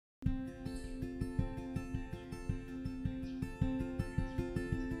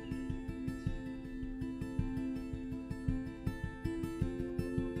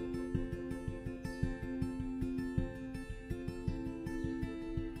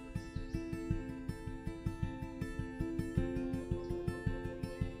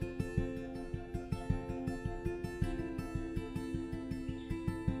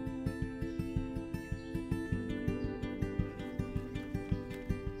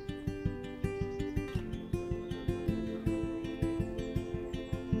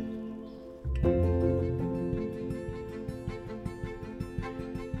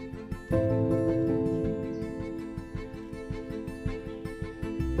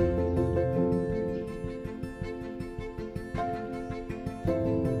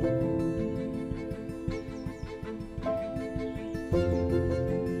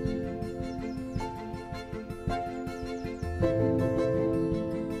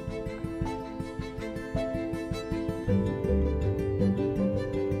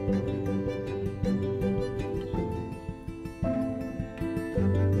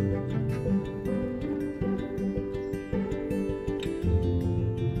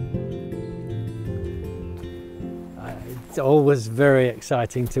It's always very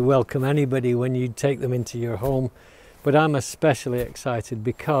exciting to welcome anybody when you take them into your home, but I'm especially excited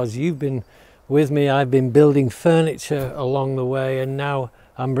because you've been with me. I've been building furniture along the way, and now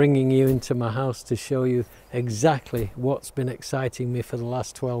I'm bringing you into my house to show you exactly what's been exciting me for the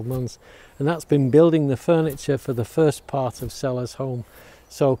last 12 months, and that's been building the furniture for the first part of Seller's Home.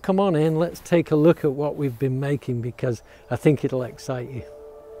 So come on in, let's take a look at what we've been making, because I think it'll excite you.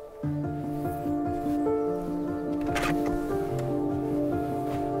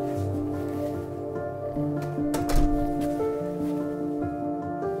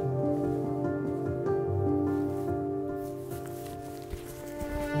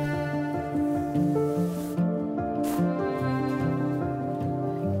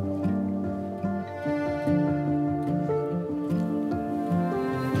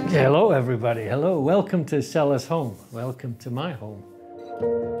 Hello everybody, hello, welcome to Seller's Home, welcome to my home.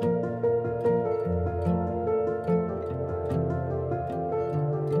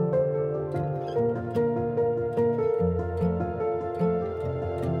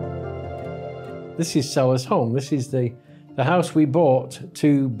 This is Seller's Home. This is the house we bought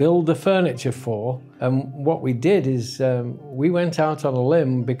to build the furniture for. And what we did is we went out on a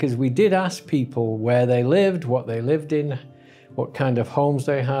limb because we did ask people where they lived, what they lived in, what kind of homes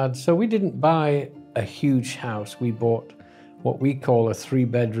they had. So we didn't buy a huge house. We bought what we call a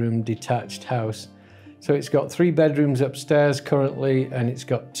 3-bedroom detached house. So it's got 3 bedrooms upstairs currently, and it's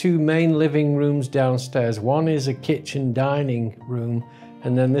got 2 main living rooms downstairs. One is a kitchen dining room,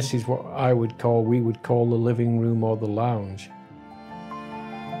 and then this is what we would call the living room or the lounge.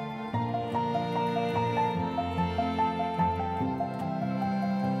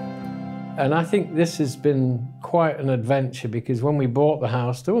 And I think this has been quite an adventure, because when we bought the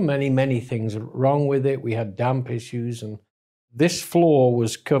house, there were many things wrong with it. We had damp issues, and this floor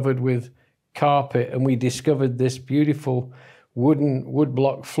was covered with carpet, and we discovered this beautiful wood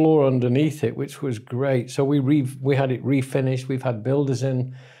block floor underneath it, which was great. So we had it refinished. We've had builders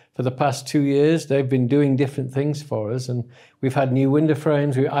in for the past 2 years. They've been doing different things for us, and we've had new window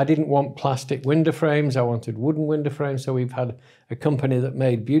frames. I didn't want plastic window frames. I wanted wooden window frames. So we've had a company that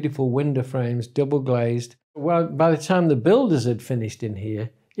made beautiful window frames, double glazed. Well, by the time the builders had finished in here,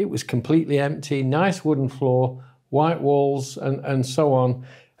 it was completely empty, nice wooden floor, white walls, and so on.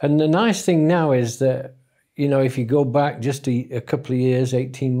 And the nice thing now is that, you know, if you go back just a couple of years,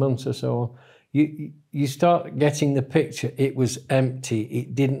 18 months or so, you start getting the picture. It was empty.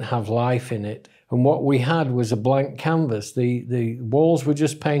 It didn't have life in it. And what we had was a blank canvas. The walls were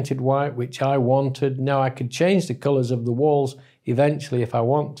just painted white, which I wanted. Now I could change the colors of the walls eventually if I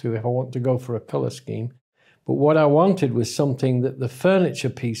want to go for a color scheme. But what I wanted was something that the furniture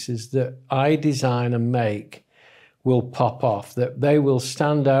pieces that I design and make will pop off, that they will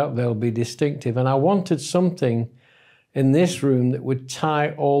stand out, they'll be distinctive. And I wanted something in this room that would tie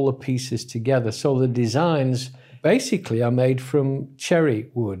all the pieces together. So the designs basically are made from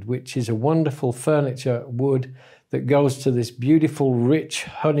cherry wood, which is a wonderful furniture wood that goes to this beautiful rich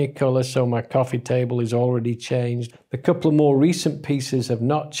honey color. So my coffee table is already changed. A couple of more recent pieces have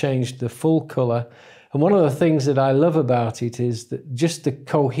not changed the full color. And one of the things that I love about it is that just the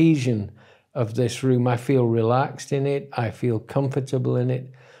cohesion of this room. I feel relaxed in it. I feel comfortable in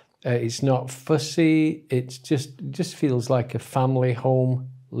it. It's not fussy. It just feels like a family home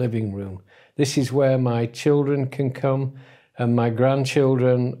living room. This is where my children can come and my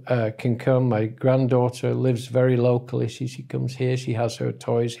grandchildren can come. My granddaughter lives very locally. She comes here. She has her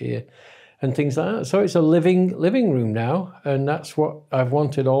toys here and things like that. So it's a living room now, and that's what I've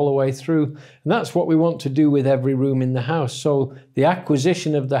wanted all the way through. And that's what we want to do with every room in the house. So the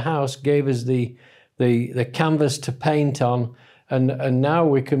acquisition of the house gave us the canvas to paint on, and now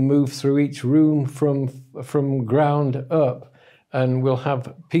we can move through each room from ground up, and we'll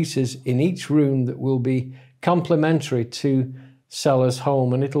have pieces in each room that will be complementary to Seller's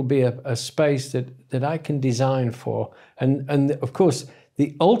Home, and it'll be a space that I can design for. And of course,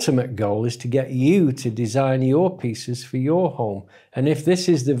 the ultimate goal is to get you to design your pieces for your home. And if this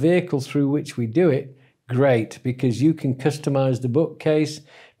is the vehicle through which we do it, great, because you can customize the bookcase,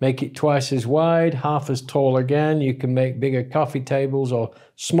 make it twice as wide, half as tall again. You can make bigger coffee tables or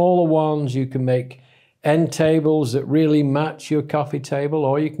smaller ones. You can make end tables that really match your coffee table,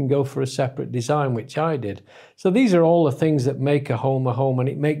 or you can go for a separate design, which I did. So these are all the things that make a home, and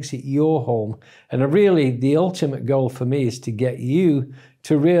it makes it your home. And really, the ultimate goal for me is to get you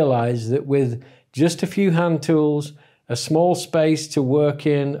to realize that with just a few hand tools, a small space to work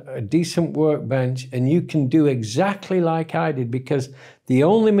in, a decent workbench, and you can do exactly like I did, because the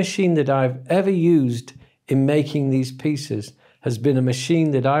only machine that I've ever used in making these pieces has been a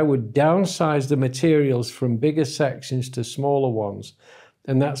machine that I would downsize the materials from bigger sections to smaller ones.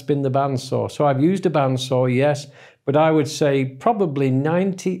 And that's been the bandsaw. So I've used a bandsaw, yes, but I would say probably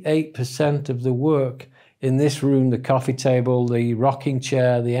 98% of the work in this room, the coffee table, the rocking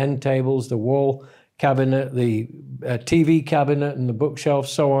chair, the end tables, the wall cabinet, the TV cabinet and the bookshelf,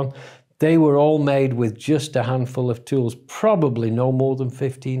 so on, they were all made with just a handful of tools, probably no more than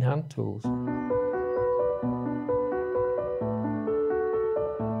 15 hand tools.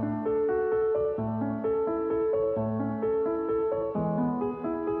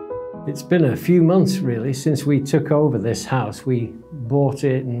 It's been a few months really since we took over this house. We bought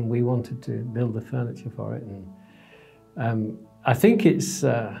it and we wanted to build the furniture for it. And I think it's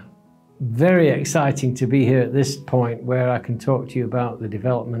very exciting to be here at this point where I can talk to you about the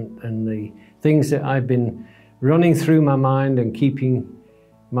development and the things that I've been running through my mind and keeping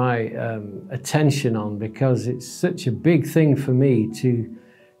my attention on, because it's such a big thing for me to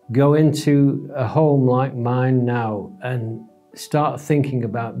go into a home like mine now and start thinking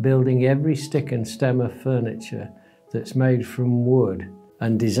about building every stick and stem of furniture that's made from wood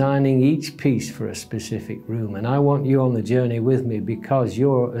and designing each piece for a specific room. And I want you on the journey with me, because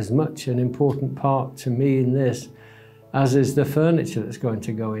you're as much an important part to me in this as is the furniture that's going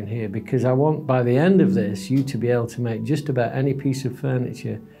to go in here, because I want by the end of this you to be able to make just about any piece of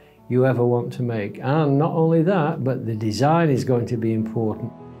furniture you ever want to make. And not only that, but the design is going to be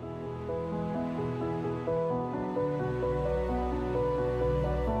important.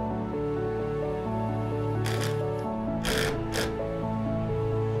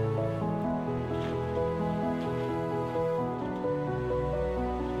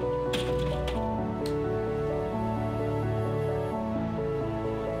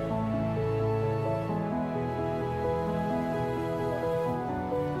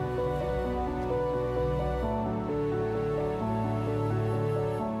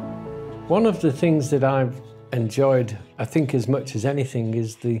 One of the things that I've enjoyed, I think as much as anything,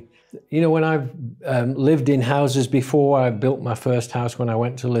 is when I've lived in houses before. I built my first house when I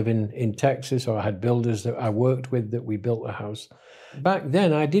went to live in Texas, or I had builders that I worked with that we built the house. Back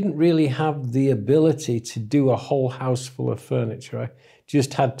then, I didn't really have the ability to do a whole house full of furniture. I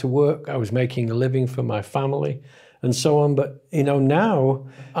just had to work. I was making a living for my family and so on. But now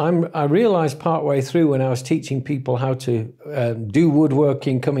I realized partway through, when I was teaching people how to do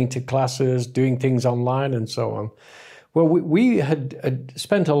woodworking, coming to classes, doing things online and so on. Well, we had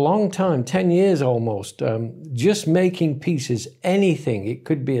spent a long time, 10 years almost, just making pieces, anything. It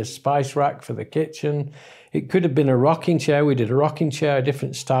could be a spice rack for the kitchen. It could have been a rocking chair. We did a rocking chair, a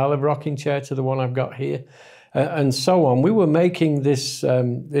different style of rocking chair to the one I've got here. And so on. We were making this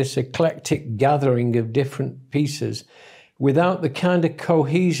eclectic gathering of different pieces without the kind of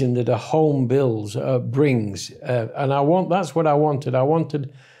cohesion that a home brings. And that's what I wanted. I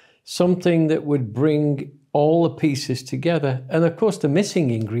wanted something that would bring all the pieces together. And of course, the missing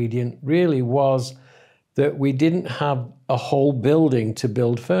ingredient really was that we didn't have a whole building to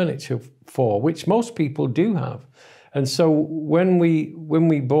build furniture for, which most people do have. And so when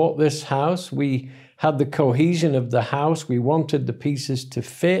we bought this house, we had the cohesion of the house. We wanted the pieces to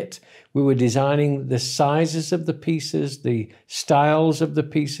fit. We were designing the sizes of the pieces, the styles of the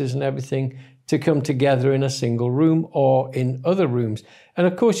pieces and everything to come together in a single room or in other rooms. And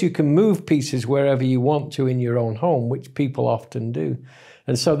of course, you can move pieces wherever you want to in your own home, which people often do.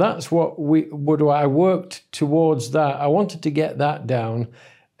 And so that's what I worked towards that. I wanted to get that down.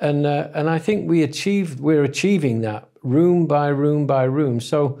 And I think we're achieving that room by room by room.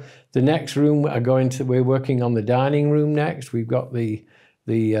 So the next room we're working on the dining room next. We've got the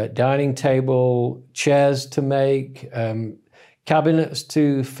dining table, chairs to make, cabinets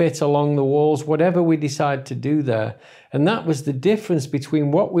to fit along the walls, whatever we decide to do there. And that was the difference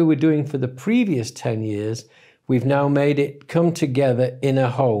between what we were doing for the previous 10 years. We've now made it come together in a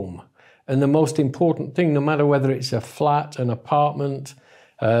home. And the most important thing, no matter whether it's a flat, an apartment,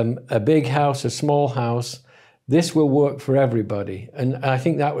 a big house, a small house, this will work for everybody. And I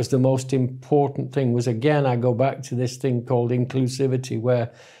think that was the most important thing, was, again, I go back to this thing called inclusivity,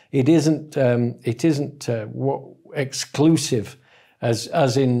 where it isn't exclusive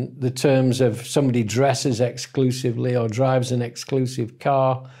as in the terms of somebody dresses exclusively or drives an exclusive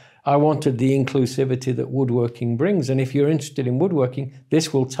car. I wanted the inclusivity that woodworking brings. And if you're interested in woodworking,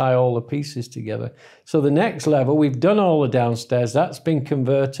 this will tie all the pieces together. So the next level, we've done all the downstairs. That's been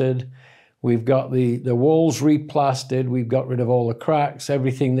converted. We've got the walls replastered. We've got rid of all the cracks,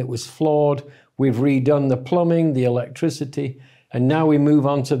 everything that was flawed. We've redone the plumbing, the electricity. And now we move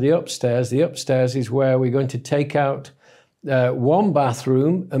on to the upstairs. The upstairs is where we're going to take out one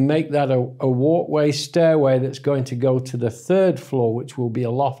bathroom and make that a walkway stairway that's going to go to the third floor, which will be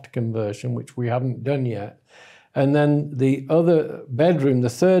a loft conversion, which we haven't done yet. And then the other bedroom, the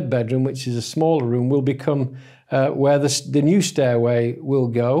third bedroom, which is a smaller room, will become where the new stairway will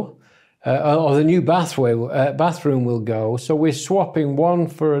go, or the new bathroom will go. So we're swapping one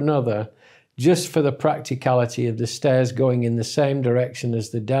for another just for the practicality of the stairs going in the same direction as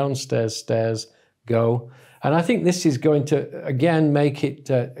the downstairs stairs go. And I think this is going to, again, make it,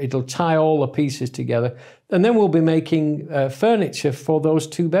 it'll tie all the pieces together. And then we'll be making furniture for those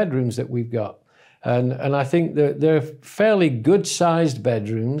two bedrooms that we've got. And I think that they're fairly good-sized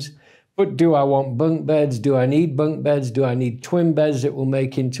bedrooms. But do I want bunk beds? Do I need bunk beds? Do I need twin beds that will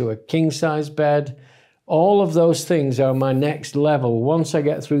make into a king-size bed? All of those things are my next level. Once I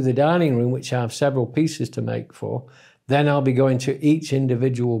get through the dining room, which I have several pieces to make for, then I'll be going to each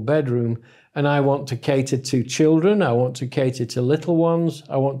individual bedroom. And I want to cater to children. I want to cater to little ones.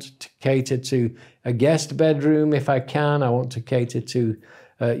 I want to cater to a guest bedroom if I can. I want to cater to,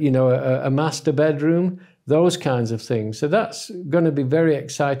 a master bedroom, those kinds of things. So that's going to be very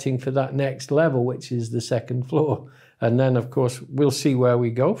exciting for that next level, which is the second floor. And then, of course, we'll see where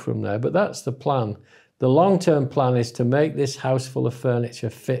we go from there. But that's the plan. The long-term plan is to make this house full of furniture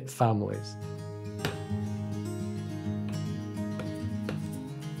fit families.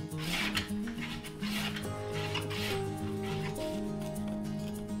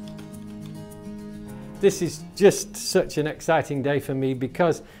 This is just such an exciting day for me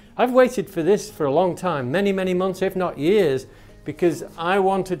because I've waited for this for a long time, many, many months, if not years, because I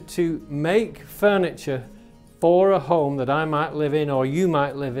wanted to make furniture for a home that I might live in or you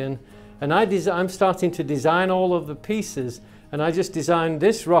might live in. And I'm starting to design all of the pieces, and I just designed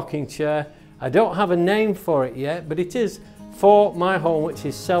this rocking chair. I don't have a name for it yet, but it is for my home, which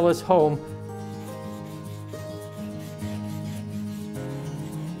is Seller's Home.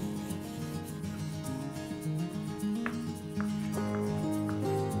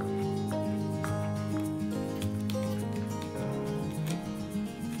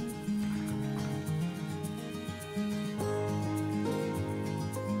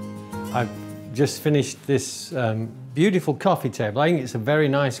 I've just finished this beautiful coffee table. I think it's a very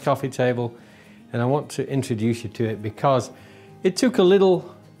nice coffee table, and I want to introduce you to it because it took a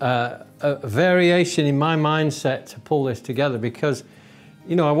little a variation in my mindset to pull this together because,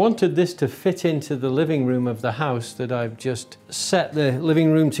 I wanted this to fit into the living room of the house that I've just set the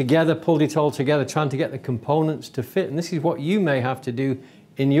living room together, pulled it all together, trying to get the components to fit. And this is what you may have to do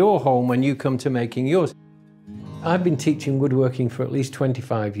in your home when you come to making yours. I've been teaching woodworking for at least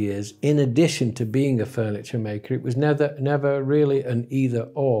 25 years. In addition to being a furniture maker, it was never really an either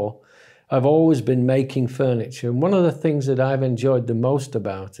or. I've always been making furniture. And one of the things that I've enjoyed the most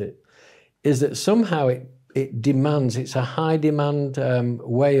about it is that somehow it demands, it's a high demand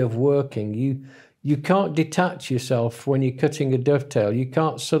way of working. You can't detach yourself when you're cutting a dovetail. You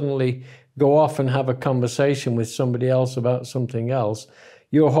can't suddenly go off and have a conversation with somebody else about something else.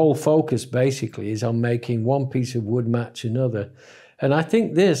 Your whole focus basically is on making one piece of wood match another. And I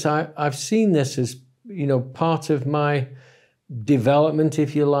think I've seen this as, part of my development,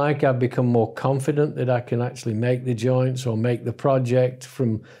 if you like. I've become more confident that I can actually make the joints or make the project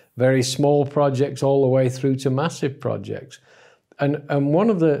from very small projects all the way through to massive projects. And one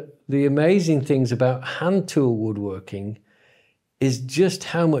of the amazing things about hand tool woodworking is just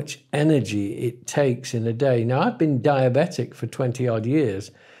how much energy it takes in a day. Now, I've been diabetic for 20 odd years,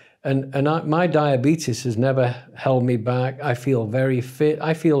 and my diabetes has never held me back. I feel very fit.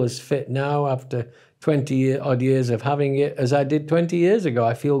 I feel as fit now after 20 odd years of having it as I did 20 years ago.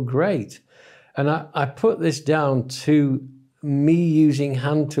 I feel great. And I put this down to me using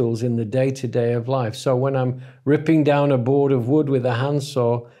hand tools in the day-to-day of life. So when I'm ripping down a board of wood with a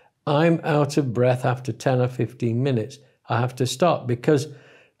handsaw, I'm out of breath after 10 or 15 minutes. I have to stop because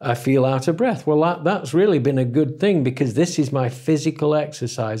I feel out of breath. Well, that's really been a good thing because this is my physical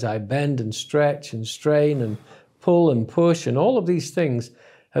exercise. I bend and stretch and strain and pull and push, and all of these things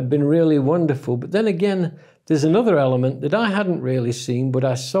have been really wonderful. But then again, there's another element that I hadn't really seen, but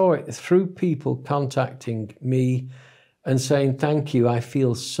I saw it through people contacting me and saying, thank you, I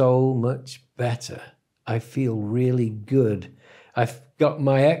feel so much better. I feel really good. I've got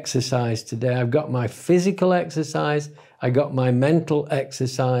my exercise today. I've got my physical exercise. I got my mental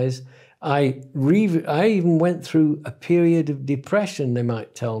exercise. I even went through a period of depression, they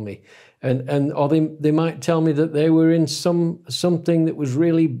might tell me. Or they might tell me that they were in something that was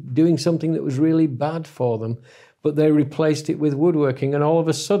really doing something that was really bad for them, but they replaced it with woodworking. And all of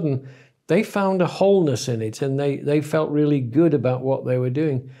a sudden, they found a wholeness in it, and they felt really good about what they were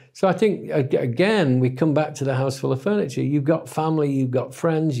doing. So I think, again, we come back to the house full of furniture. You've got family, you've got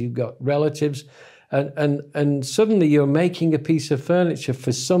friends, you've got relatives, and suddenly you're making a piece of furniture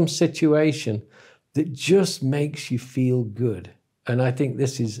for some situation that just makes you feel good. And I think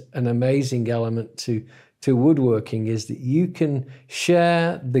this is an amazing element to woodworking, is that you can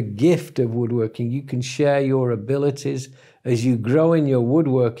share the gift of woodworking. You can share your abilities. As you grow in your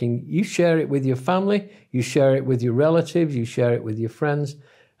woodworking, you share it with your family, you share it with your relatives, you share it with your friends.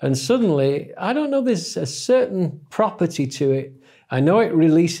 And suddenly, I don't know, there's a certain property to it. I know it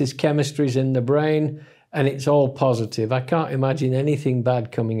releases chemistries in the brain, and it's all positive. I can't imagine anything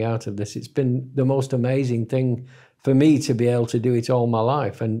bad coming out of this. It's been the most amazing thing for me to be able to do it all my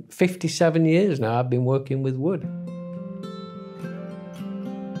life. And 57 years now I've been working with wood.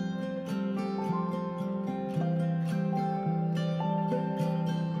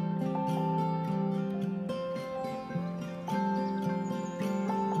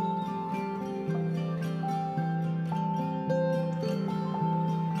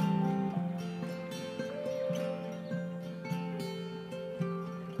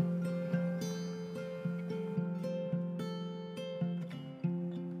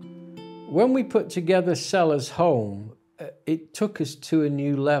 When we put together Sellers Home, it took us to a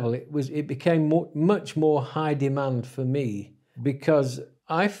new level. It became much more high demand for me, because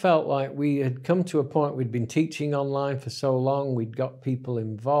I felt like we had come to a point, we'd been teaching online for so long, we'd got people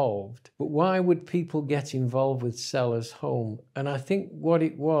involved. But why would people get involved with Sellers Home? And I think what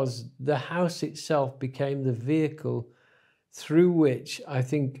it was, the house itself became the vehicle through which I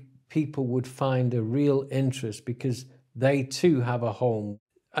think people would find a real interest, because they too have a home.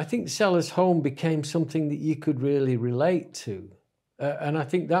 I think Sellers Home became something that you could really relate to. And I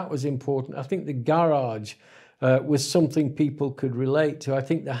think that was important. I think the garage was something people could relate to. I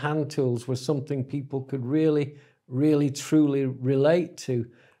think the hand tools were something people could really, really, truly relate to.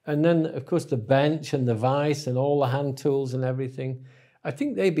 And then, of course, the bench and the vise and all the hand tools and everything, I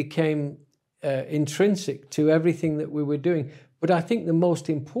think they became intrinsic to everything that we were doing. But I think the most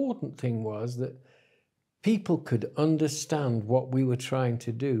important thing was that people could understand what we were trying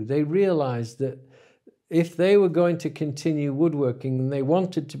to do. They realized that if they were going to continue woodworking, and they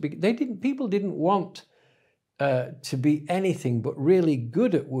wanted to be, people didn't want to be anything but really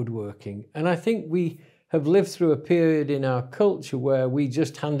good at woodworking. And I think we have lived through a period in our culture where we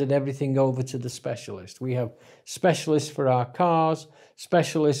just handed everything over to the specialist. We have specialists for our cars,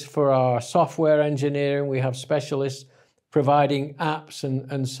 specialists for our software engineering, we have specialists providing apps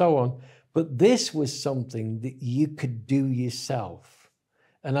and so on. But this was something that you could do yourself.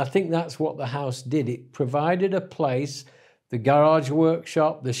 And I think that's what the house did. It provided a place, the garage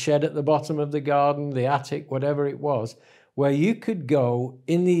workshop, the shed at the bottom of the garden, the attic, whatever it was, where you could go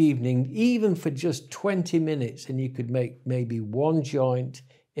in the evening, even for just 20 minutes, and you could make maybe one joint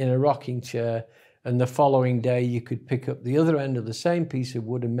in a rocking chair, and the following day you could pick up the other end of the same piece of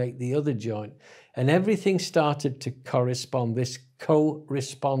wood and make the other joint. And everything started to correspond, this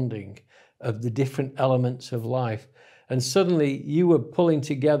co-responding of the different elements of life. And suddenly you were pulling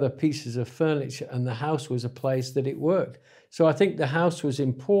together pieces of furniture, and the house was a place that it worked. So I think the house was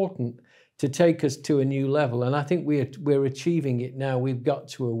important to take us to a new level. And I think we're achieving it now. We've got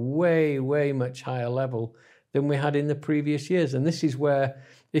to a way, way much higher level than we had in the previous years. And this is where,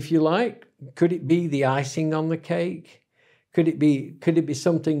 if you like, could it be the icing on the cake? Could it be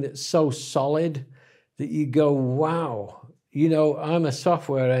something that's so solid that you go, wow, you know, I'm a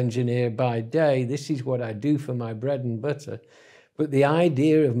software engineer by day. This is what I do for my bread and butter. But the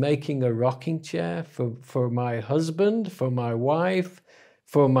idea of making a rocking chair for my husband, for my wife,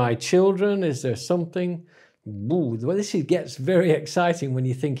 for my children, is there something? Ooh, well, gets very exciting when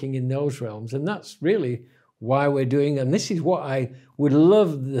you're thinking in those realms. And that's really why we're doing, and this is what I would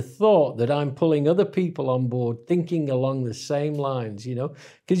love, the thought that I'm pulling other people on board thinking along the same lines, you know,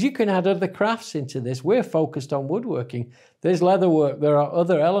 because you can add other crafts into this. We're focused on woodworking. There's leather work. There are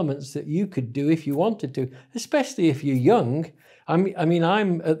other elements that you could do if you wanted to, especially if you're young. I mean,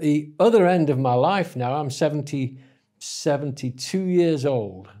 I'm at the other end of my life now. I'm 72 years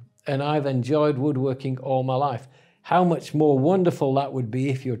old, and I've enjoyed woodworking all my life. How much more wonderful that would be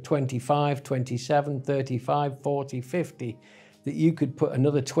if you're 25, 27, 35, 40, 50, that you could put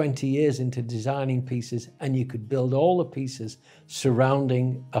another 20 years into designing pieces, and you could build all the pieces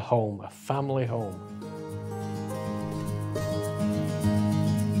surrounding a home, a family home.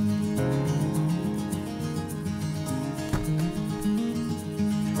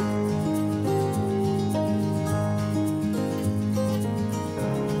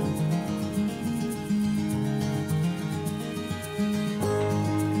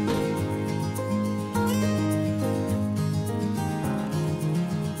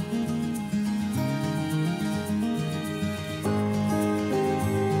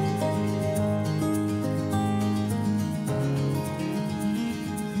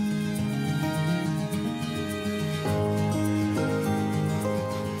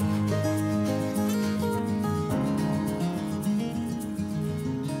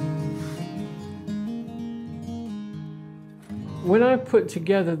 When I put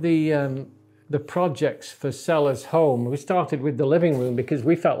together the projects for Sellers Home, we started with the living room because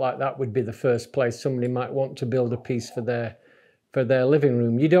we felt like that would be the first place somebody might want to build a piece for their living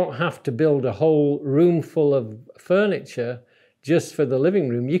room. You don't have to build a whole room full of furniture just for the living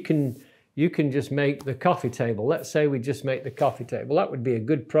room. You can just make the coffee table. Let's say we just make the coffee table. That would be a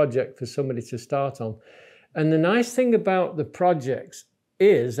good project for somebody to start on. And the nice thing about the projects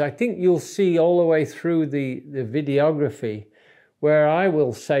is, I think you'll see all the way through the videography where I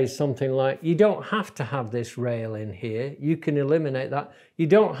will say something like, you don't have to have this rail in here. You can eliminate that. You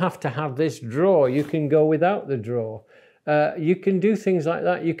don't have to have this drawer. You can go without the drawer. You can do things like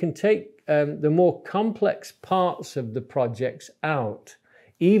that. You can take the more complex parts of the projects out,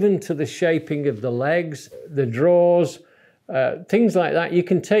 even to the shaping of the legs, the drawers, things like that. You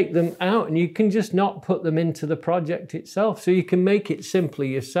can take them out and you can just not put them into the project itself. So you can make it simply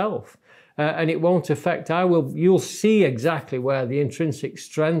yourself. And it won't affect, you'll see exactly where the intrinsic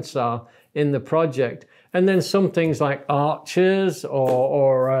strengths are in the project. And then some things like arches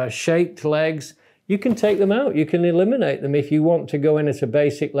or shaped legs, you can take them out. You can eliminate them if you want to go in at a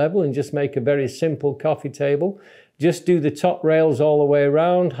basic level and just make a very simple coffee table. Just do the top rails all the way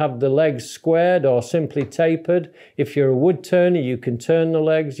around, have the legs squared or simply tapered. If you're a wood turner, you can turn the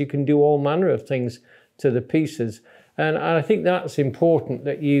legs. You can do all manner of things to the pieces. And I think that's important,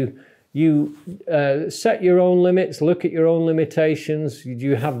 that you set your own limits, look at your own limitations. Do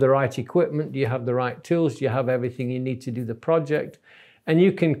you have the right equipment? Do you have the right tools? Do you have everything you need to do the project? And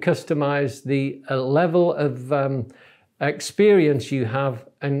you can customize the level of experience you have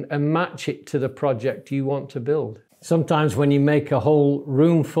and match it to the project you want to build. Sometimes when you make a whole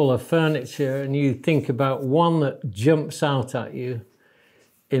room full of furniture and you think about one that jumps out at you,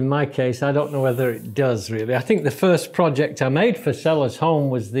 in my case, I don't know whether it does really. I think the first project I made for Sellers Home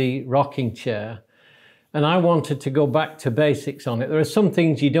was the rocking chair. And I wanted to go back to basics on it. There are some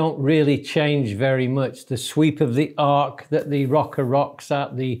things you don't really change very much. The sweep of the arc that the rocker rocks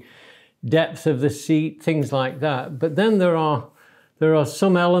at, the depth of the seat, things like that. But then there are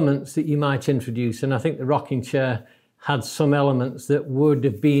some elements that you might introduce. And I think the rocking chair had some elements that would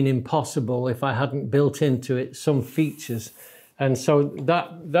have been impossible if I hadn't built into it some features. And so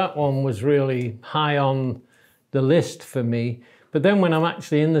that one was really high on the list for me. But then when I'm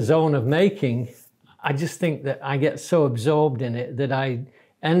actually in the zone of making, I just think that I get so absorbed in it that I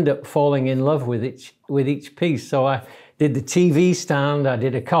end up falling in love with each piece. So I did the TV stand, I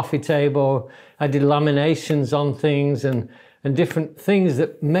did a coffee table, I did laminations on things and different things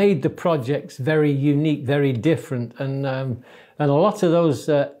that made the projects very unique, very different. And a lot of those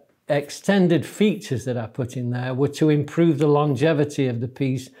extended features that I put in there were to improve the longevity of the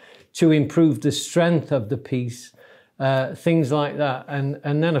piece, to improve the strength of the piece, things like that.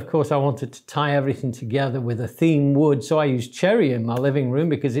 And then of course I wanted to tie everything together with a theme wood. So I used cherry in my living room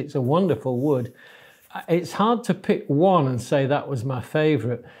because it's a wonderful wood. It's hard to pick one and say that was my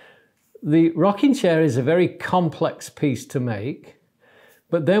favorite. The rocking chair is a very complex piece to make.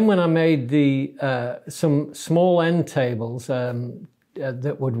 But then when I made some small end tables,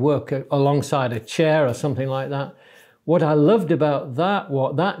 that would work alongside a chair or something like that. What I loved about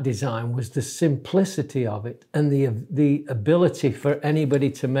that design was the simplicity of it and the ability for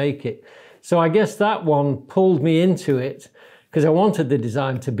anybody to make it. So I guess that one pulled me into it because I wanted the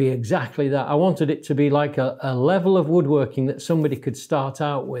design to be exactly that. I wanted it to be like a level of woodworking that somebody could start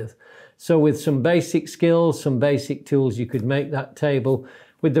out with. So with some basic skills, some basic tools, you could make that table.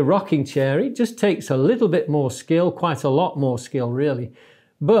 With the rocking chair, it just takes a little bit more skill, quite a lot more skill really.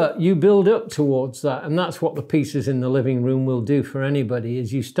 But you build up towards that, and that's what the pieces in the living room will do for anybody,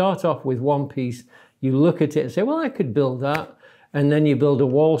 is you start off with one piece, you look at it and say, well, I could build that. And then you build a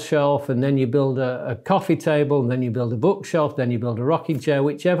wall shelf, and then you build a coffee table, and then you build a bookshelf, then you build a rocking chair.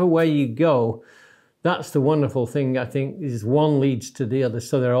 Whichever way you go, that's the wonderful thing, I think, is one leads to the other.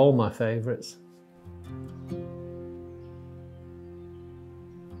 So they're all my favorites.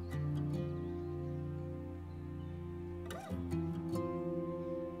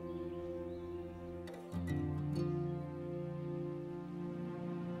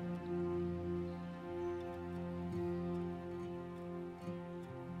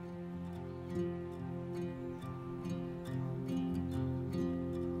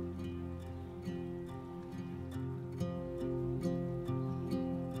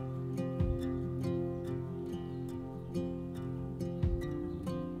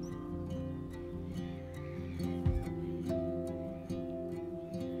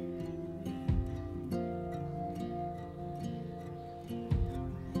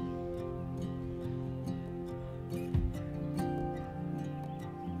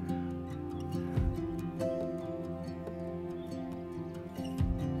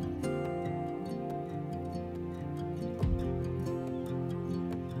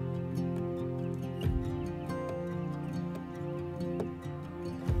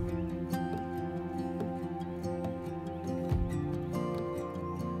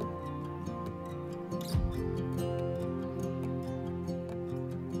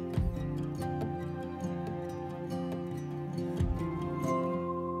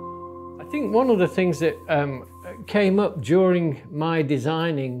 I think one of the things that came up during my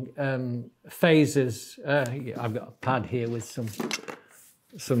designing phases, I've got a pad here with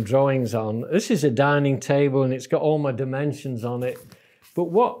some drawings on. This is a dining table and it's got all my dimensions on it.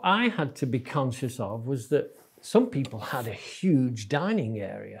 But what I had to be conscious of was that some people had a huge dining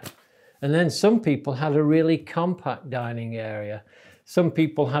area, and then some people had a really compact dining area. Some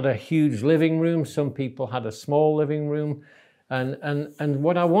people had a huge living room, some people had a small living room. And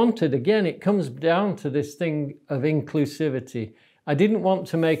what I wanted, again, it comes down to this thing of inclusivity. I didn't want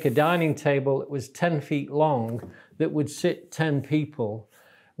to make a dining table that was 10 feet long that would sit 10 people,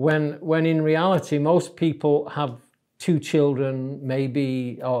 when in reality, most people have 2 children,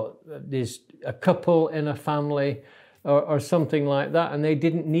 maybe, or there's a couple in a family or something like that, and they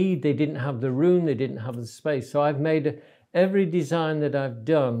didn't have the room, they didn't have the space. So I've made every design that I've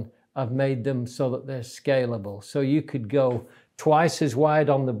done, I've made them so that they're scalable. So you could go twice as wide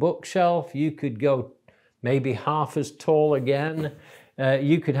on the bookshelf, you could go maybe half as tall again,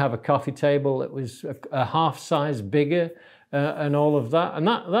 you could have a coffee table that was a half size bigger, and all of that. And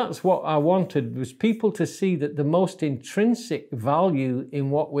that's what I wanted, was people to see that the most intrinsic value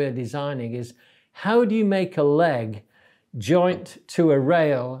in what we're designing is, how do you make a leg joint to a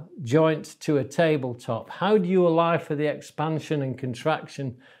rail, joint to a tabletop? How do you allow for the expansion and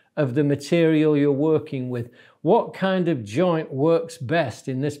contraction of the material you're working with? What kind of joint works best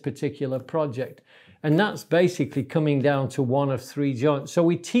in this particular project? And that's basically coming down to one of 3 joints. So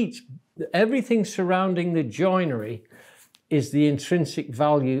we teach everything surrounding the joinery is the intrinsic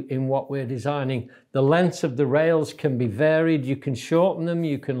value in what we're designing. The lengths of the rails can be varied. You can shorten them,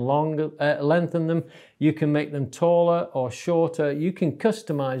 you can lengthen them, you can make them taller or shorter. You can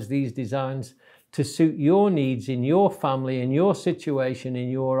customize these designs to suit your needs in your family, in your situation, in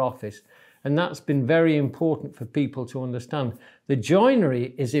your office. And that's been very important for people to understand. The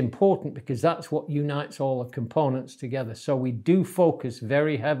joinery is important because that's what unites all the components together. So we do focus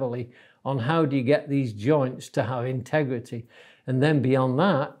very heavily on how do you get these joints to have integrity. And then beyond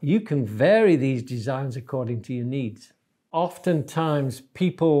that, you can vary these designs according to your needs. Oftentimes,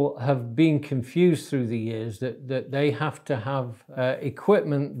 people have been confused through the years that they have to have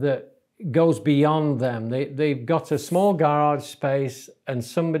equipment that goes beyond them. They've got a small garage space and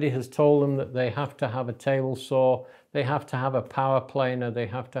somebody has told them that they have to have a table saw, they have to have a power planer, they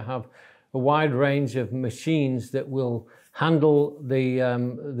have to have a wide range of machines that will handle the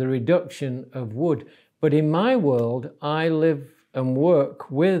reduction of wood. But in my world, I live and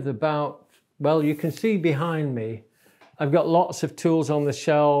work with about, well, you can see behind me, I've got lots of tools on the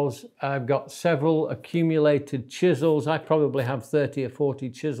shelves. I've got several accumulated chisels. I probably have 30 or 40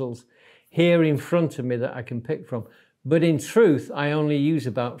 chisels here in front of me that I can pick from. But in truth, I only use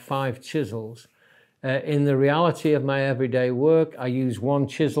about 5 chisels. In the reality of my everyday work, I use 1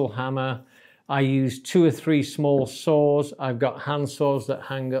 chisel hammer. I use 2 or 3 small saws. I've got hand saws that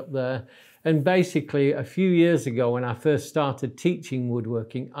hang up there. And basically, a few years ago, when I first started teaching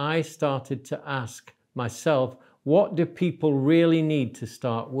woodworking, I started to ask myself, what do people really need to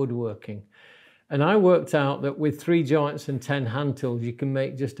start woodworking? And I worked out that with 3 joints and 10 hand tools, you can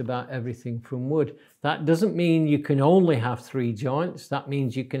make just about everything from wood. That doesn't mean you can only have 3 joints. That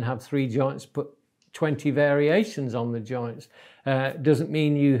means you can have 3 joints, put 20 variations on the joints. Doesn't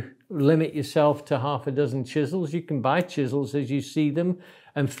mean you limit yourself to half a dozen chisels. You can buy chisels as you see them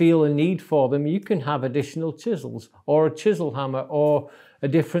and feel a need for them. You can have additional chisels or a chisel hammer or a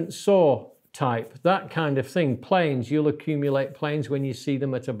different saw type, that kind of thing. Planes, you'll accumulate planes when you see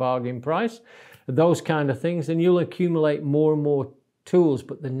them at a bargain price. Those kind of things, and you'll accumulate more and more tools.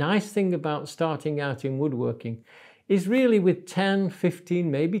 But the nice thing about starting out in woodworking is really with 10, 15,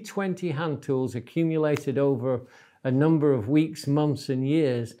 maybe 20 hand tools accumulated over a number of weeks, months and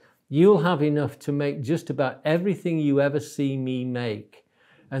years, you'll have enough to make just about everything you ever see me make.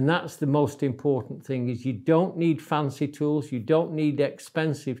 And that's the most important thing, is you don't need fancy tools, you don't need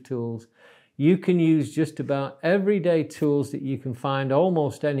expensive tools. You can use just about everyday tools that you can find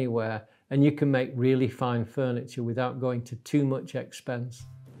almost anywhere, and you can make really fine furniture without going to too much expense.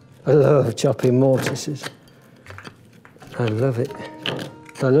 I love chopping mortises. I love it.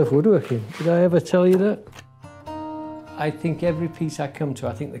 I love woodworking. Did I ever tell you that? I think every piece I come to,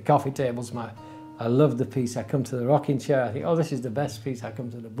 I think the coffee table's I love the piece. I come to the rocking chair, I think, oh, this is the best piece. I come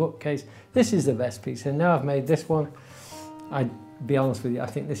to the bookcase, this is the best piece. And now I've made this one, I'd be honest with you, I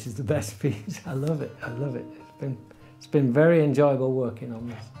think this is the best piece. I love it, I love it. It's been very enjoyable working on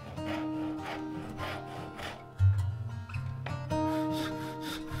this.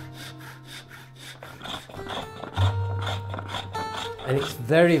 And it's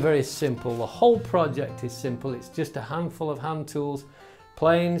very, very simple. The whole project is simple. It's just a handful of hand tools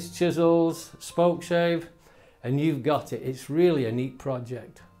planes, chisels, spoke shave, and you've got it. It's really a neat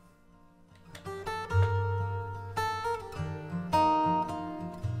project.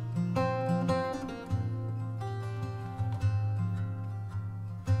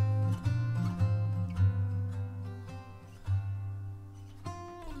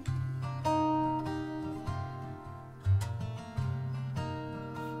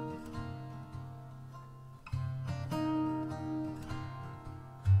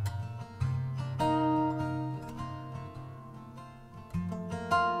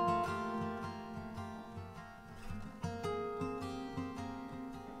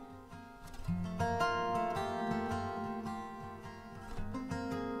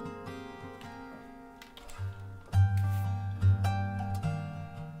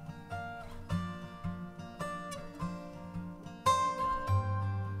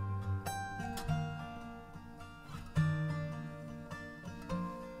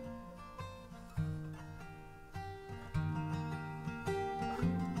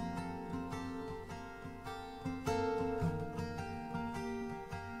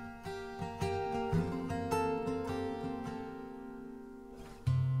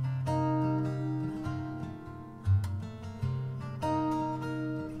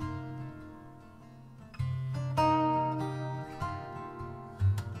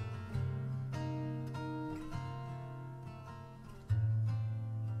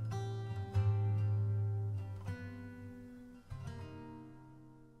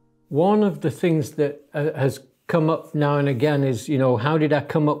 One of the things that has come up now and again is, you know, how did I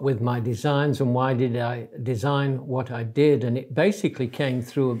come up with my designs and why did I design what I did? And it basically came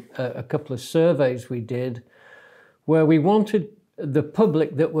through a couple of surveys we did where we wanted the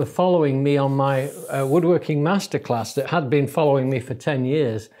public that were following me on my woodworking masterclass, that had been following me for 10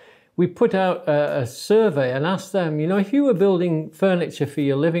 years, we put out a survey and asked them, you know, if you were building furniture for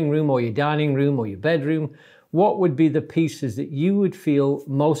your living room or your dining room or your bedroom, what would be the pieces that you would feel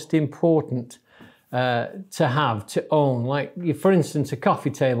most important to have, to own? Like, for instance, a coffee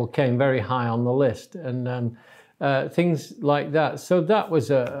table came very high on the list, and things like that. So that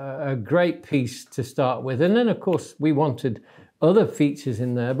was a great piece to start with. And then, of course, we wanted other features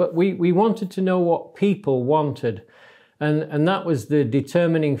in there, but we wanted to know what people wanted. And that was the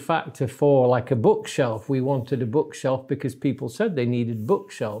determining factor for, like, a bookshelf. We wanted a bookshelf because people said they needed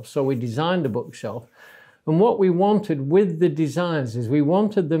bookshelves. So we designed a bookshelf. And what we wanted with the designs is we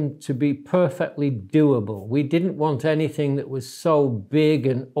wanted them to be perfectly doable. We didn't want anything that was so big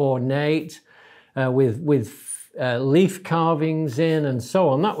and ornate with leaf carvings in and so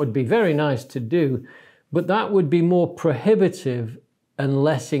on. That would be very nice to do, but that would be more prohibitive and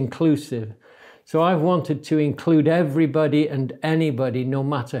less inclusive. So I've wanted to include everybody and anybody, no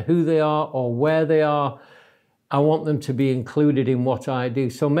matter who they are or where they are. I want them to be included in what I do.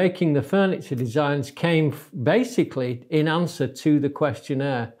 So making the furniture designs came basically in answer to the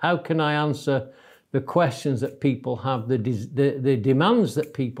questionnaire. How can I answer the questions that people have, the demands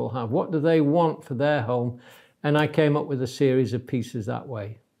that people have? What do they want for their home? And I came up with a series of pieces that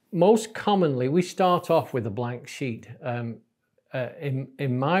way. Most commonly, we start off with a blank sheet.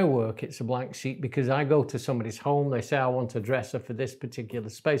 In my work, it's a blank sheet because I go to somebody's home, they say, I want a dresser for this particular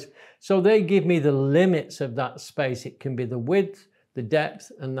space. So they give me the limits of that space. It can be the width, the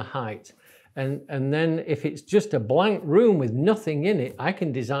depth, and the height. And then if it's just a blank room with nothing in it, I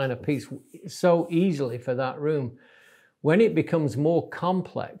can design a piece so easily for that room. When it becomes more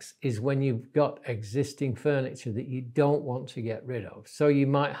complex is when you've got existing furniture that you don't want to get rid of. So you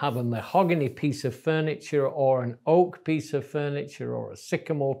might have a mahogany piece of furniture or an oak piece of furniture or a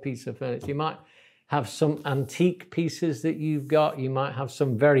sycamore piece of furniture. You might have some antique pieces that you've got. You might have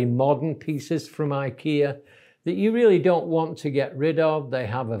some very modern pieces from IKEA that you really don't want to get rid of. They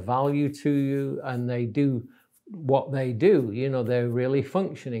have a value to you and they do what they do. You know, they're really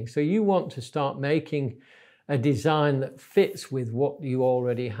functioning. So you want to start making a design that fits with what you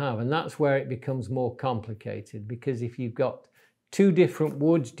already have. And that's where it becomes more complicated, because if you've got two different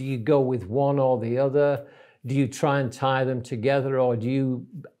woods, do you go with one or the other? Do you try and tie them together, or do you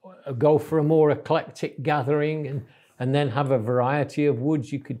go for a more eclectic gathering and then have a variety of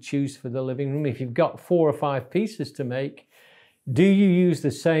woods you could choose for the living room? If you've got 4 or 5 pieces to make, do you use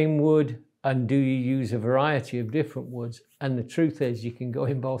the same wood and do you use a variety of different woods? And the truth is, you can go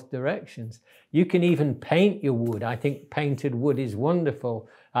in both directions. You can even paint your wood. I think painted wood is wonderful.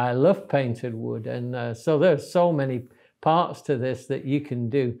 I love painted wood. And so there's so many parts to this that you can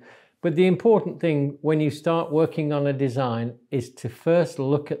do. But the important thing when you start working on a design is to first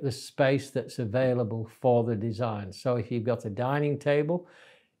look at the space that's available for the design. So if you've got a dining table,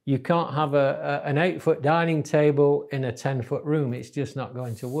 you can't have an 8-foot dining table in a 10-foot room. It's just not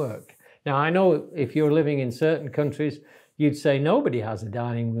going to work. Now, I know if you're living in certain countries, you'd say nobody has a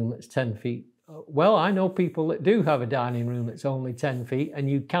dining room that's 10 feet. Well, I know people that do have a dining room that's only 10 feet, and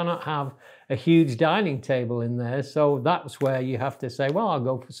you cannot have a huge dining table in there. So that's where you have to say, well, I'll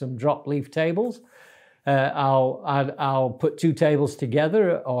go for some drop leaf tables. I'll put 2 tables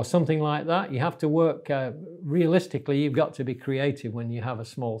together or something like that. You have to work realistically. You've got to be creative when you have a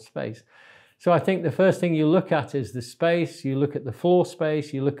small space. So I think the first thing you look at is the space. You look at the floor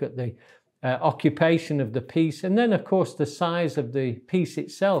space. You look at the occupation of the piece. And then, of course, the size of the piece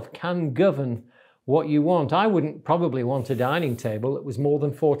itself can govern what you want. I wouldn't probably want a dining table that was more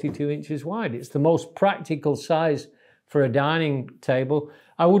than 42 inches wide. It's the most practical size for a dining table.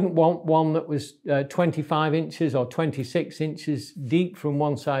 I wouldn't want one that was 25 inches or 26 inches deep from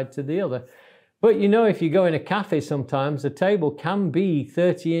one side to the other. But you know, if you go in a cafe sometimes, the table can be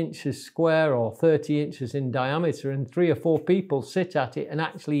 30 inches square or 30 inches in diameter, and 3 or 4 people sit at it and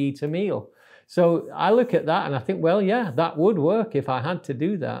actually eat a meal. So I look at that and I think, well, yeah, that would work if I had to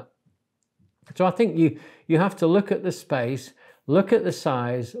do that. So I think you have to look at the space, look at the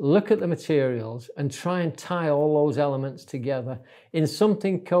size, look at the materials, and try and tie all those elements together in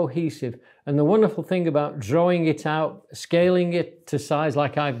something cohesive. And the wonderful thing about drawing it out, scaling it to size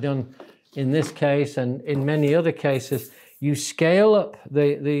like I've done in this case and in many other cases, you scale up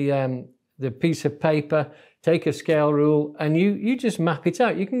the piece of paper, take a scale rule, and you just map it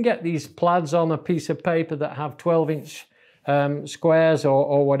out. You can get these plaids on a piece of paper that have 12-inch squares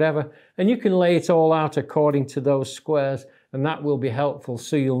or whatever, and you can lay it all out according to those squares, and that will be helpful,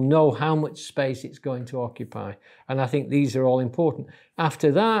 so you'll know how much space it's going to occupy. And I think these are all important.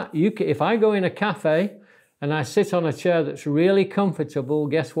 After that, if I go in a cafe and I sit on a chair that's really comfortable,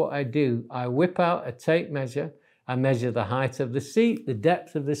 guess what I do? I whip out a tape measure. I measure the height of the seat, the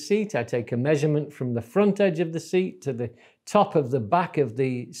depth of the seat. I take a measurement from the front edge of the seat to the top of the back of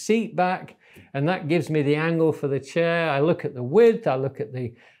the seat back, and that gives me the angle for the chair. I look at the width, I look at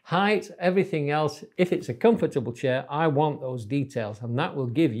the height, everything else. If it's a comfortable chair, I want those details, and that will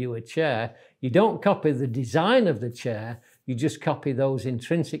give you a chair. You don't copy the design of the chair, you just copy those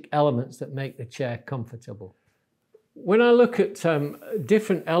intrinsic elements that make the chair comfortable. When I look at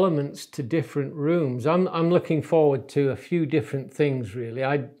different elements to different rooms, I'm looking forward to a few different things, really.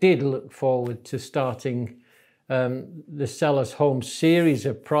 I did look forward to starting the Sellers Home series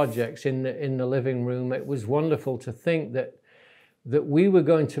of projects in the living room. It was wonderful to think that we were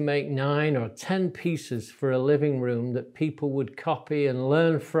going to make 9 or 10 pieces for a living room that people would copy and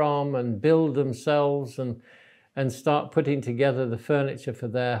learn from and build themselves and start putting together the furniture for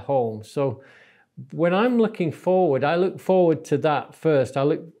their home. So when I'm looking forward, I look forward to that first. I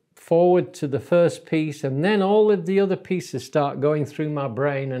look forward to the first piece, and then all of the other pieces start going through my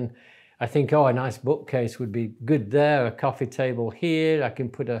brain, and I think, oh, a nice bookcase would be good there, a coffee table here, I can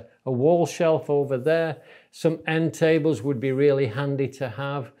put a wall shelf over there, some end tables would be really handy to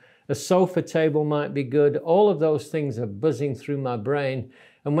have, a sofa table might be good. All of those things are buzzing through my brain,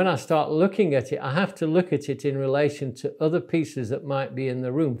 and when I start looking at it, I have to look at it in relation to other pieces that might be in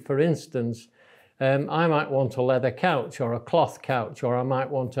the room. For instance, I might want a leather couch or a cloth couch, or I might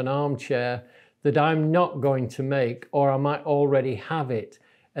want an armchair that I'm not going to make, or I might already have it.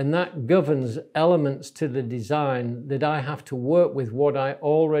 And that governs elements to the design that I have to work with what I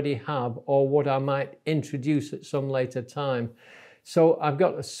already have or what I might introduce at some later time. So I've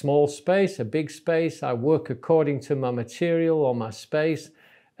got a small space, a big space. I work according to my material or my space.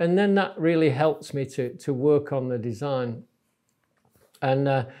 And then that really helps me to work on the design. And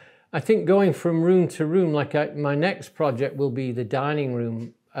I think going from room to room, my next project will be the dining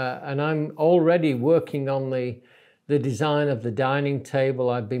room. And I'm already working on the design of the dining table.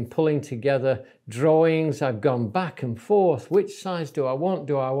 I've been pulling together drawings. I've gone back and forth. Which size do I want?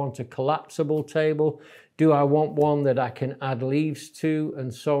 Do I want a collapsible table? Do I want one that I can add leaves to,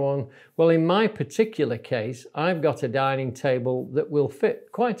 and so on? Well, in my particular case, I've got a dining table that will fit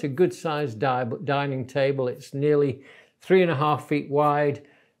quite a good sized dining table. It's nearly 3.5 feet wide,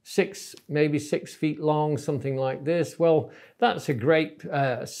 maybe 6 feet long, something like this. Well, that's a great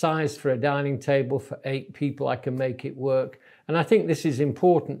size for a dining table for 8 people. I can make it work. And I think this is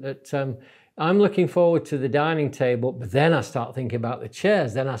important, that I'm looking forward to the dining table, but then I start thinking about the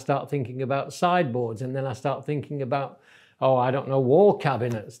chairs, then I start thinking about sideboards, and then I start thinking about, oh, I don't know, wall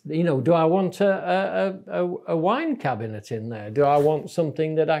cabinets. You know, do I want a wine cabinet in there? Do I want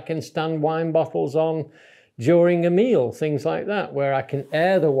something that I can stand wine bottles on during a meal, things like that, where I can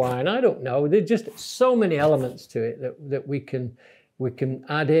air the wine? I don't know. There's just so many elements to it that we can we can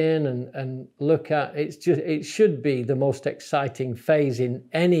add in and look at. It should be the most exciting phase in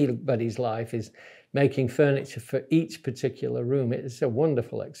anybody's life, is making furniture for each particular room. It's a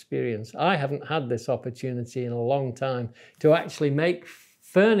wonderful experience. I haven't had this opportunity in a long time to actually make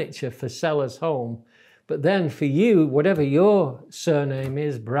furniture for Sellers Home. But then for you, whatever your surname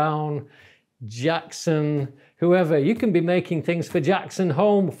is, Brown, Jackson, whoever, you can be making things for Jackson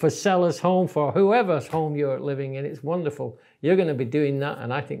Home, for Sellers Home, for whoever's home you're living in. It's wonderful. You're going to be doing that,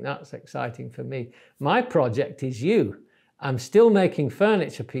 and I think that's exciting for me. My project is you. I'm still making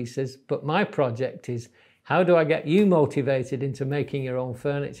furniture pieces, but my project is, how do I get you motivated into making your own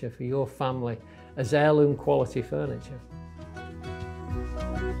furniture for your family as heirloom quality furniture?